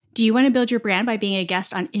Do you want to build your brand by being a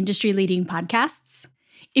guest on industry-leading podcasts?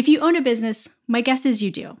 If you own a business, my guess is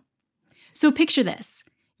you do. So picture this.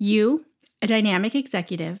 You, a dynamic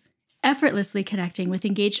executive, effortlessly connecting with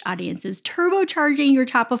engaged audiences, turbocharging your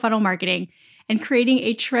top-of-funnel marketing, and creating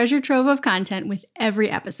a treasure trove of content with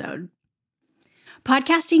every episode.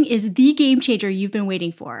 Podcasting is the game changer you've been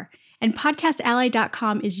waiting for, and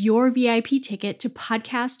podcastally.com is your VIP ticket to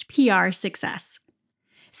podcast PR success.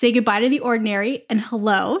 Say goodbye to the ordinary and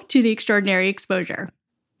hello to the extraordinary exposure.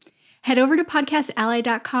 Head over to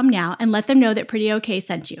podcastally.com now and let them know that Pretty Okay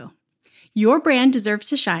sent you. Your brand deserves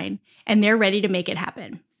to shine, and they're ready to make it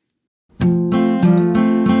happen.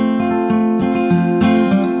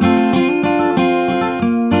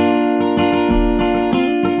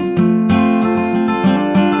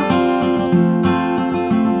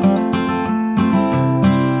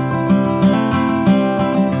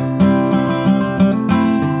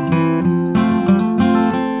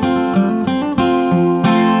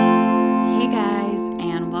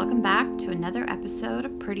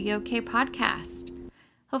 Pretty Okay podcast.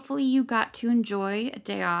 Hopefully you got to enjoy a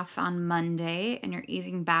day off on Monday and you're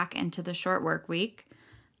easing back into the short work week.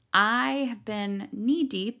 I have been knee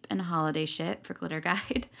deep in holiday shit for Glitter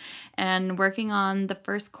Guide and working on the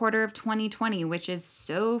first quarter of 2020, which is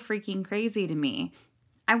so freaking crazy to me.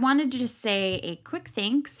 I wanted to just say a quick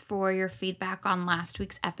thanks for your feedback on last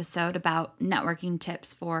week's episode about networking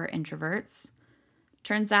tips for introverts.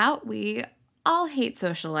 Turns out we all hate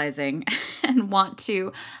socializing and want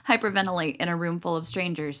to hyperventilate in a room full of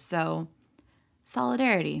strangers. So,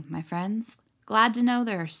 solidarity, my friends. Glad to know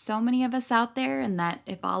there are so many of us out there and that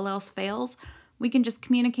if all else fails, we can just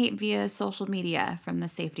communicate via social media from the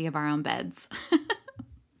safety of our own beds.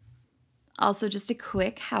 Also, just a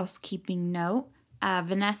quick housekeeping note.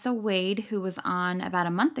 Vanessa Wade, who was on about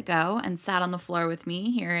a month ago and sat on the floor with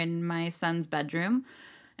me here in my son's bedroom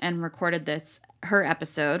and recorded her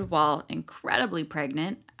episode while incredibly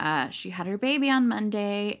pregnant. She had her baby on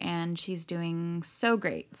Monday and she's doing so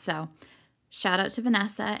great. So shout out to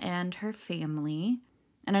Vanessa and her family.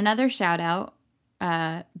 And another shout out,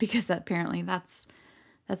 because apparently that's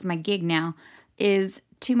my gig now, is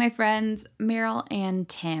to my friends Meryl and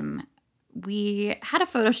Tim. We had a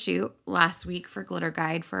photo shoot last week for Glitter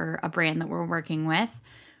Guide for a brand that we're working with.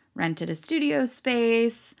 Rented a studio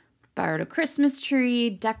space, borrowed a Christmas tree,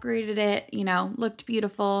 decorated it, looked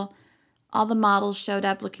beautiful. All the models showed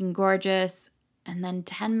up looking gorgeous. And then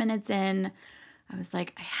 10 minutes in, I was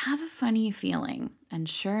like, I have a funny feeling. And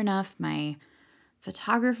sure enough, my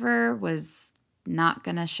photographer was not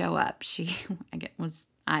going to show up.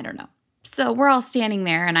 I don't know. So we're all standing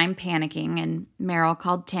there and I'm panicking. And Meryl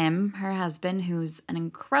called Tim, her husband, who's an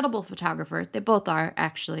incredible photographer. They both are,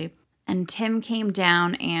 actually. And Tim came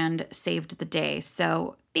down and saved the day.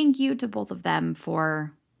 So thank you to both of them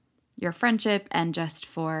for your friendship and just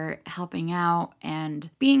for helping out and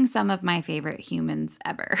being some of my favorite humans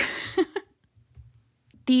ever.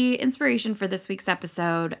 The inspiration for this week's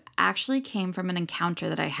episode actually came from an encounter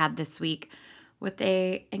that I had this week with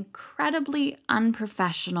an incredibly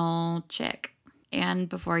unprofessional chick. And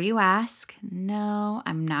before you ask, no,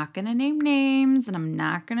 I'm not going to name names and I'm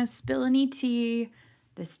not going to spill any tea.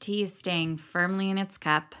 This tea is staying firmly in its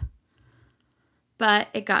cup. But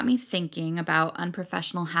it got me thinking about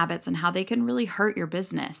unprofessional habits and how they can really hurt your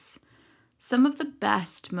business. Some of the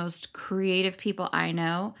best, most creative people I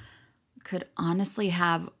know could honestly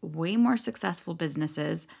have way more successful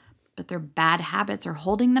businesses, but their bad habits are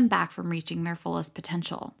holding them back from reaching their fullest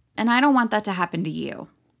potential. And I don't want that to happen to you.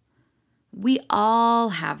 We all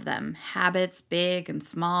have them. Habits, big and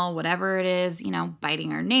small, whatever it is,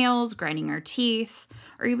 biting our nails, grinding our teeth,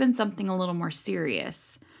 or even something a little more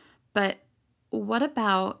serious. But what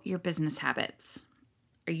about your business habits?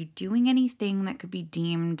 Are you doing anything that could be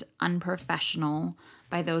deemed unprofessional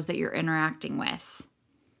by those that you're interacting with?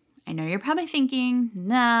 I know you're probably thinking,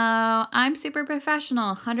 no, I'm super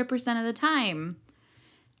professional 100% of the time.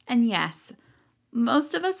 And yes,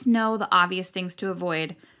 most of us know the obvious things to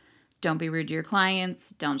avoid. Don't be rude to your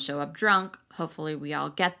clients. Don't show up drunk. Hopefully we all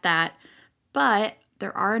get that. But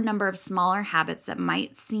there are a number of smaller habits that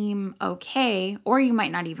might seem okay, or you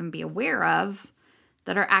might not even be aware of,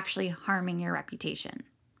 that are actually harming your reputation.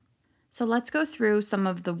 So let's go through some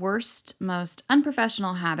of the worst, most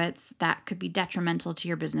unprofessional habits that could be detrimental to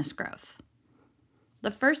your business growth. The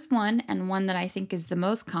first one, and one that I think is the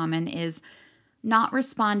most common, is not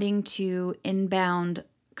responding to inbound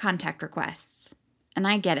contact requests. And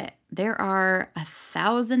I get it. There are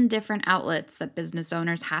 1,000 different outlets that business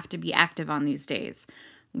owners have to be active on these days,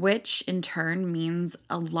 which in turn means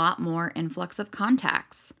a lot more influx of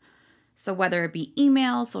contacts. So whether it be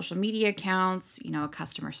email, social media accounts, a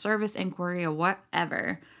customer service inquiry or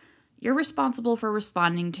whatever, you're responsible for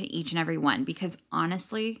responding to each and every one because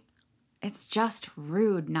honestly, it's just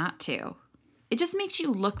rude not to. It just makes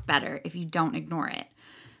you look better if you don't ignore it.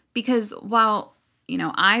 Because while,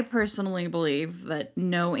 I personally believe that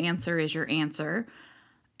no answer is your answer,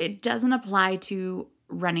 it doesn't apply to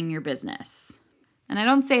running your business. And I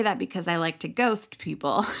don't say that because I like to ghost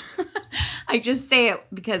people. I just say it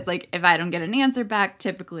because, if I don't get an answer back,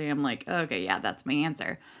 typically I'm like, okay, yeah, that's my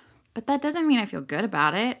answer. But that doesn't mean I feel good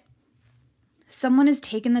about it. Someone has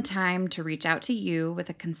taken the time to reach out to you with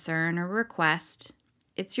a concern or request.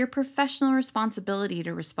 It's your professional responsibility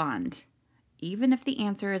to respond, even if the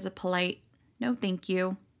answer is a polite, no thank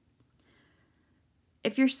you.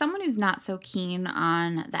 If you're someone who's not so keen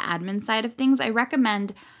on the admin side of things, I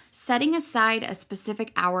recommend setting aside a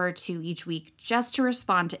specific hour or two each week just to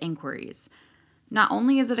respond to inquiries. Not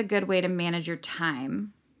only is it a good way to manage your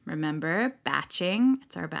time, remember, batching,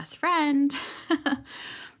 it's our best friend,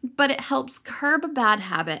 but it helps curb a bad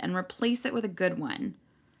habit and replace it with a good one.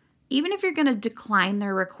 Even if you're going to decline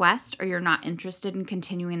their request or you're not interested in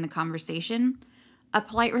continuing the conversation, a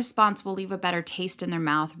polite response will leave a better taste in their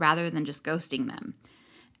mouth rather than just ghosting them.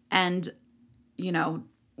 And,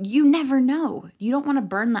 you never know. You don't want to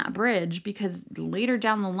burn that bridge because later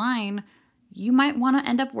down the line, you might want to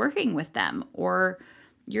end up working with them or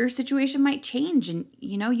your situation might change and,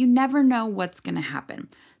 you never know what's going to happen.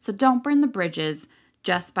 So don't burn the bridges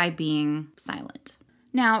just by being silent.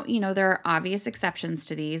 Now, there are obvious exceptions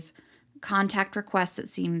to these. Contact requests that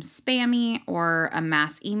seem spammy or a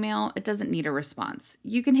mass email, it doesn't need a response.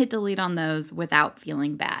 You can hit delete on those without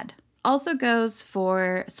feeling bad. Also goes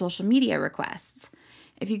for social media requests.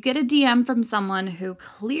 If you get a DM from someone who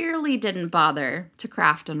clearly didn't bother to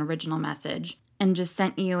craft an original message and just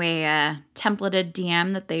sent you a templated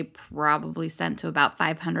DM that they probably sent to about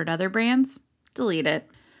 500 other brands, delete it.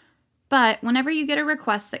 But whenever you get a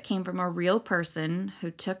request that came from a real person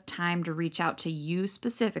who took time to reach out to you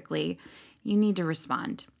specifically, you need to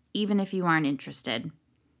respond, even if you aren't interested.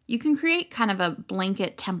 You can create kind of a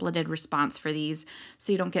blanket templated response for these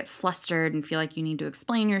so you don't get flustered and feel like you need to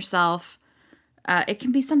explain yourself. It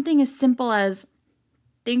can be something as simple as,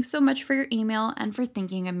 thanks so much for your email and for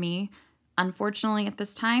thinking of me. Unfortunately, at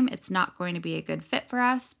this time, it's not going to be a good fit for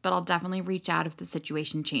us, but I'll definitely reach out if the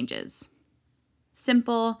situation changes.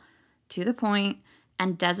 Simple, to the point,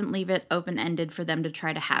 and doesn't leave it open-ended for them to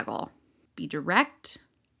try to haggle. Be direct,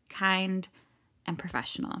 kind, and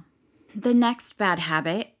professional. The next bad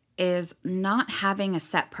habit is not having a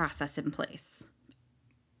set process in place.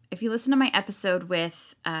 If you listen to my episode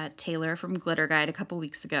with Taylor from Glitter Guide a couple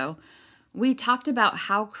weeks ago, we talked about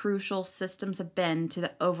how crucial systems have been to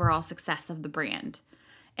the overall success of the brand.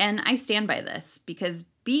 And I stand by this because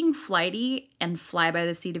being flighty and fly by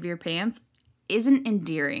the seat of your pants isn't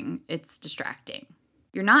endearing, it's distracting.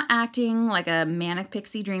 You're not acting like a manic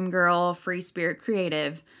pixie dream girl, free spirit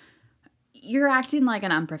creative. You're acting like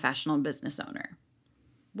an unprofessional business owner.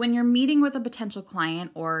 When you're meeting with a potential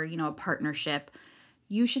client or, a partnership,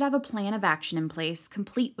 you should have a plan of action in place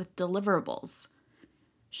complete with deliverables.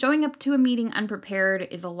 Showing up to a meeting unprepared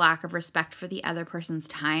is a lack of respect for the other person's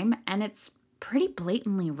time, and it's pretty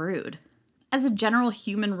blatantly rude. As a general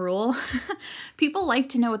human rule, people like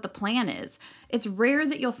to know what the plan is. It's rare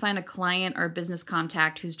that you'll find a client or a business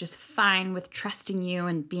contact who's just fine with trusting you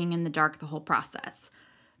and being in the dark the whole process.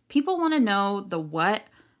 People want to know the what,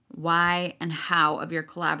 why, and how of your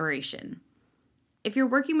collaboration. If you're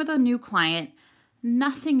working with a new client,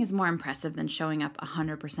 nothing is more impressive than showing up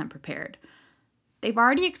 100% prepared. They've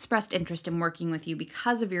already expressed interest in working with you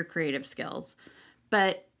because of your creative skills,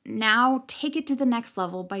 but now take it to the next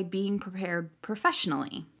level by being prepared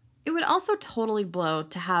professionally. It would also totally blow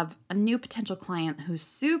to have a new potential client who's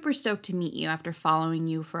super stoked to meet you after following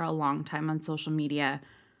you for a long time on social media,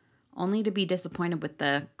 only to be disappointed with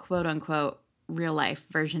the quote-unquote real-life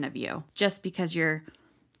version of you, just because you're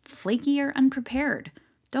flaky or unprepared.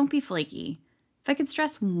 Don't be flaky. If I could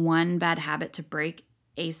stress one bad habit to break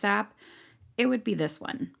ASAP, it would be this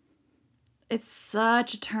one. It's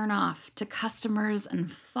such a turnoff to customers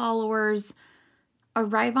and followers.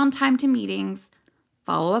 Arrive on time to meetings,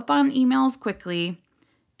 follow up on emails quickly,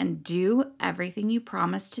 and do everything you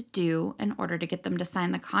promised to do in order to get them to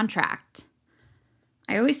sign the contract.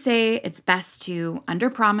 I always say it's best to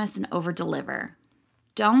underpromise and overdeliver.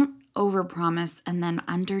 Don't overpromise and then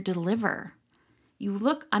underdeliver. You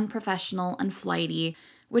look unprofessional and flighty,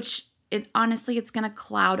 which it's going to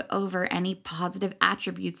cloud over any positive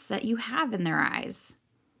attributes that you have in their eyes.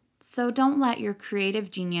 So don't let your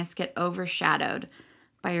creative genius get overshadowed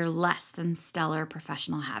by your less than stellar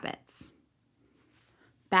professional habits.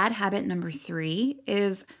 Bad habit number 3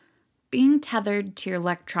 is being tethered to your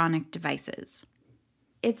electronic devices.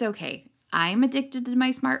 It's okay. I'm addicted to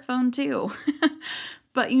my smartphone too.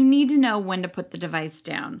 But you need to know when to put the device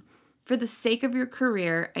down. For the sake of your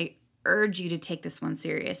career, I urge you to take this one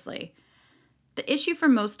seriously. The issue for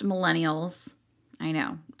most millennials, I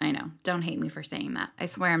know, don't hate me for saying that. I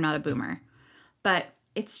swear I'm not a boomer. But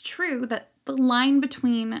it's true that the line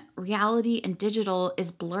between reality and digital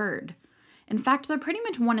is blurred. In fact, they're pretty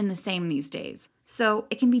much one and the same these days. So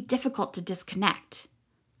it can be difficult to disconnect.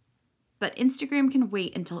 But Instagram can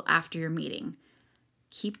wait until after your meeting.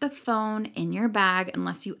 Keep the phone in your bag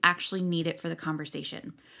unless you actually need it for the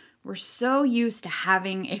conversation. We're so used to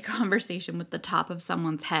having a conversation with the top of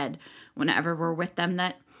someone's head whenever we're with them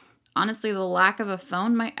that honestly, the lack of a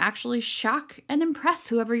phone might actually shock and impress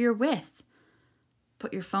whoever you're with.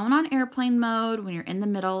 Put your phone on airplane mode when you're in the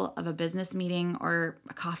middle of a business meeting or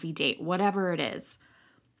a coffee date, whatever it is.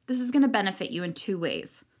 This is going to benefit you in 2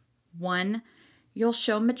 ways. 1, you'll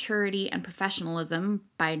show maturity and professionalism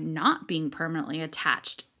by not being permanently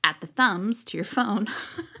attached at the thumbs to your phone.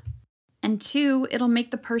 And 2, it'll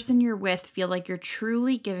make the person you're with feel like you're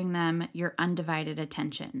truly giving them your undivided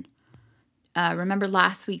attention. Remember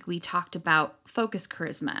last week we talked about focus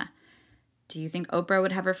charisma. Do you think Oprah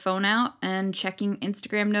would have her phone out and checking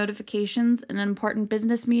Instagram notifications in an important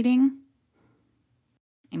business meeting?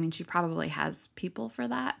 I mean, she probably has people for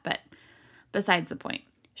that, but besides the point,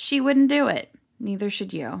 she wouldn't do it. Neither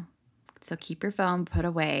should you. So keep your phone put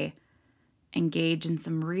away, engage in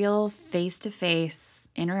some real face-to-face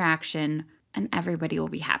interaction, and everybody will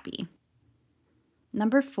be happy.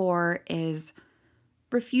 Number 4 is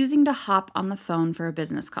refusing to hop on the phone for a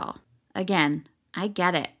business call. Again, I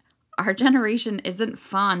get it. Our generation isn't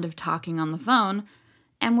fond of talking on the phone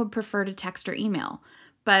and would prefer to text or email.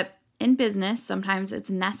 But in business, sometimes it's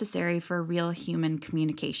necessary for real human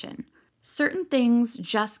communication. Certain things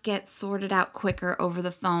just get sorted out quicker over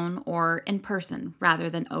the phone or in person rather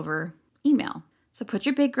than over email. So put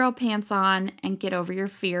your big girl pants on and get over your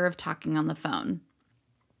fear of talking on the phone.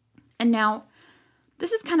 And now,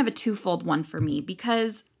 this is kind of a twofold one for me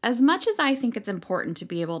because as much as I think it's important to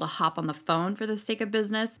be able to hop on the phone for the sake of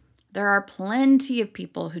business, there are plenty of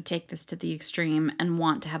people who take this to the extreme and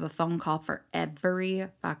want to have a phone call for every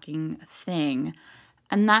fucking thing.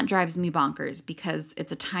 And that drives me bonkers because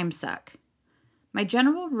it's a time suck. My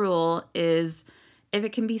general rule is if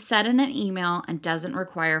it can be said in an email and doesn't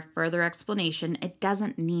require further explanation, it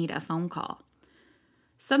doesn't need a phone call.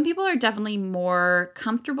 Some people are definitely more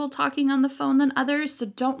comfortable talking on the phone than others, so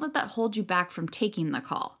don't let that hold you back from taking the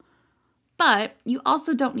call. But you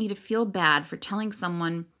also don't need to feel bad for telling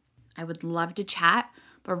someone, I would love to chat,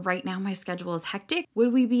 but right now my schedule is hectic.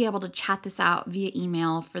 Would we be able to chat this out via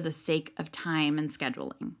email for the sake of time and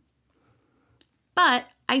scheduling? But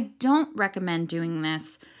I don't recommend doing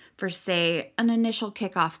this for, say, an initial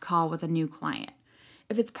kickoff call with a new client.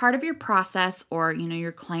 If it's part of your process or,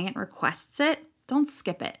 your client requests it, don't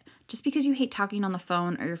skip it. Just because you hate talking on the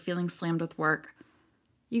phone or you're feeling slammed with work,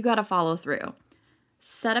 you gotta follow through.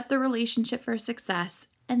 Set up the relationship for success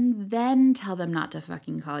and then tell them not to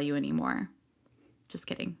fucking call you anymore. Just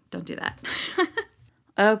kidding. Don't do that.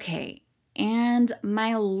 Okay. And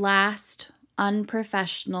my last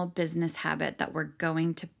unprofessional business habit that we're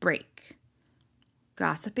going to break.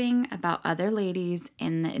 Gossiping about other ladies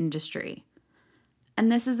in the industry.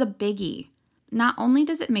 And this is a biggie. Not only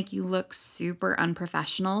does it make you look super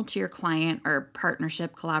unprofessional to your client or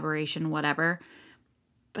partnership, collaboration, whatever,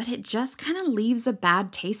 but it just kind of leaves a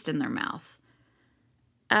bad taste in their mouth.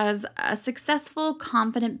 As a successful,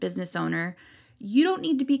 confident business owner, you don't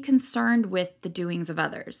need to be concerned with the doings of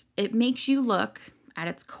others. It makes you look, at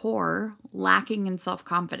its core, lacking in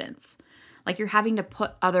self-confidence, like you're having to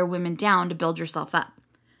put other women down to build yourself up.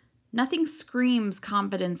 Nothing screams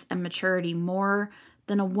confidence and maturity more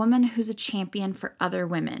than a woman who's a champion for other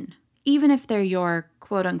women, even if they're your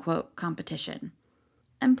quote-unquote competition.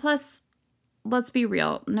 And plus, let's be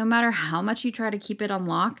real, no matter how much you try to keep it on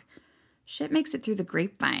lock, shit makes it through the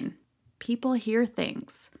grapevine. People hear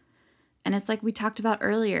things. And it's like we talked about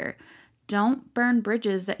earlier, don't burn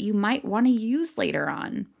bridges that you might want to use later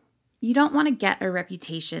on. You don't want to get a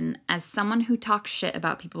reputation as someone who talks shit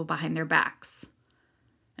about people behind their backs.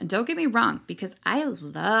 And don't get me wrong, because I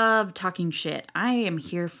love talking shit. I am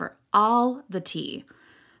here for all the tea.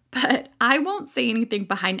 But I won't say anything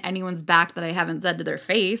behind anyone's back that I haven't said to their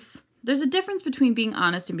face. There's a difference between being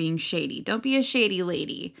honest and being shady. Don't be a shady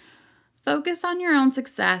lady. Focus on your own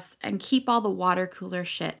success and keep all the water cooler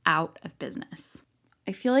shit out of business.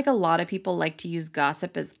 I feel like a lot of people like to use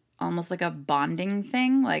gossip as almost like a bonding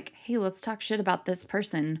thing. Like, hey, let's talk shit about this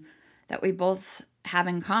person that we both have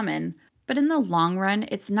in common. But in the long run,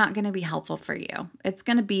 it's not going to be helpful for you. It's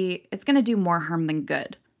going to do more harm than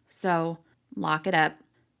good. So lock it up,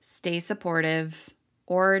 stay supportive,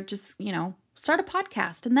 or just, start a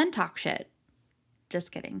podcast and then talk shit.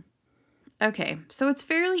 Just kidding. Okay, so it's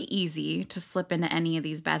fairly easy to slip into any of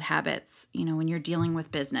these bad habits, when you're dealing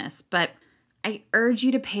with business. But I urge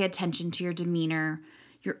you to pay attention to your demeanor,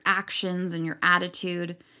 your actions, and your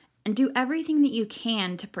attitude, and do everything that you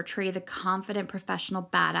can to portray the confident professional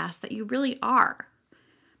badass that you really are.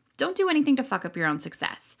 Don't do anything to fuck up your own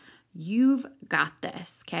success. You've got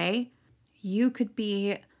this, okay? You could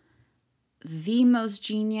be the most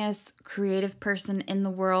genius, creative person in the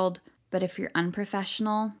world, but if you're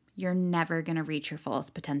unprofessional, you're never going to reach your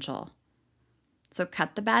fullest potential. So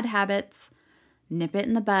cut the bad habits, nip it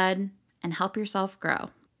in the bud, and help yourself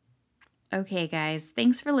grow. Okay, guys,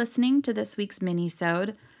 thanks for listening to this week's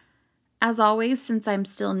mini-sode. As always, since I'm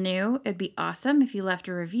still new, it'd be awesome if you left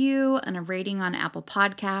a review and a rating on Apple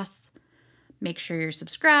Podcasts. Make sure you're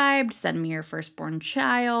subscribed, send me your firstborn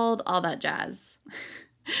child, all that jazz.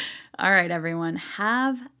 All right, everyone,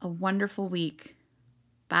 have a wonderful week.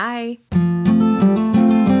 Bye.